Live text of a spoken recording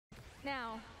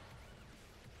Now,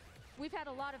 we've had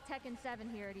a lot of Tekken 7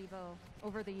 here at EVO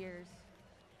over the years,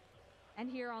 and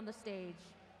here on the stage.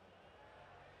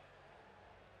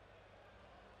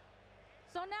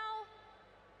 So now,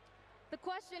 the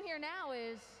question here now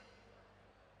is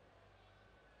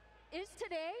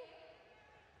today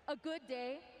a good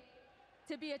day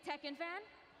to be a Tekken fan?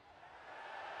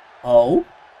 Oh?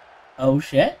 Oh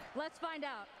shit? Let's find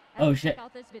out. Oh shit. Check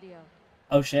out this video.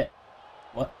 Oh shit.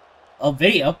 What? A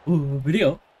video? Ooh, a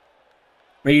video.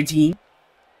 Rated Team.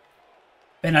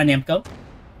 Bandai Namco.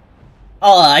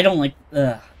 Oh, I don't like...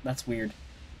 that's weird.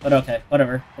 But okay,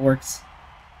 whatever. It works.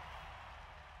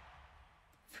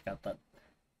 Forgot that.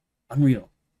 Unreal.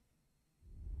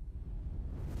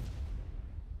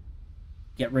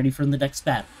 Get ready for the next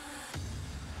battle.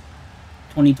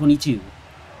 2022.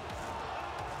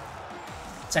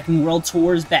 Second World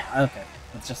Tour is back. Okay,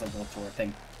 that's just a World Tour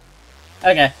thing.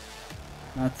 Okay.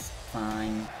 That's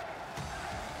fine.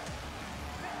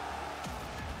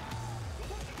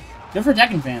 Good for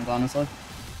Tekken fans, honestly.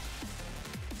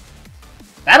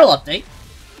 Battle update.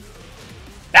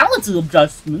 Balance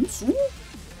adjustments. Ooh.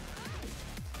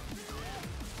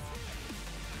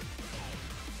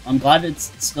 I'm glad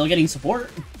it's still getting support.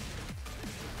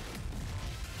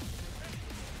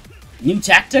 New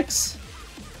tactics.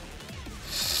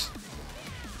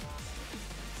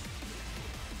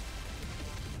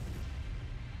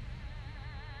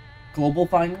 Global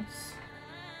finals.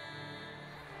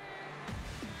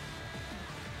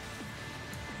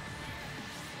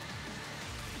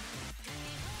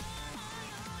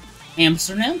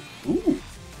 Amsterdam? Ooh.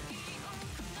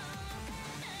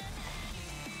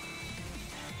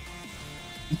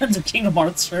 That's a King of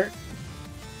Hearts shirt.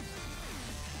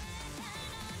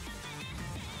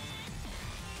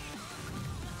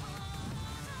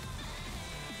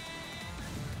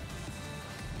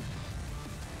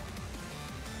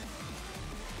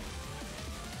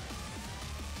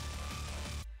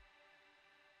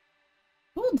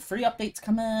 Ooh, the free updates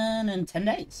come in 10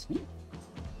 days. Ooh.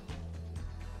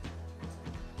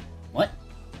 What?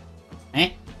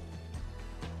 Eh?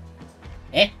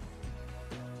 Eh?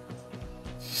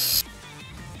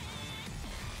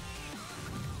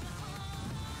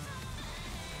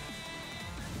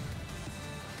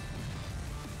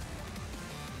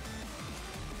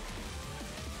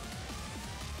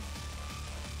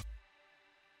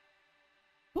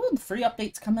 Ooh, the free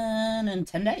updates come in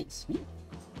 10 days. Ooh.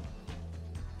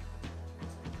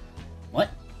 What?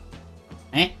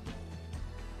 Eh?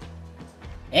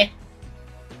 Eh?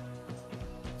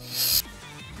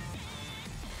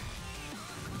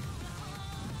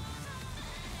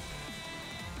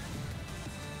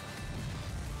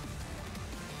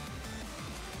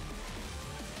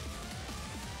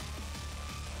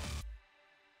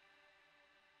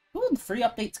 Ooh, the free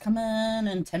updates come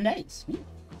in 10 days. Ooh.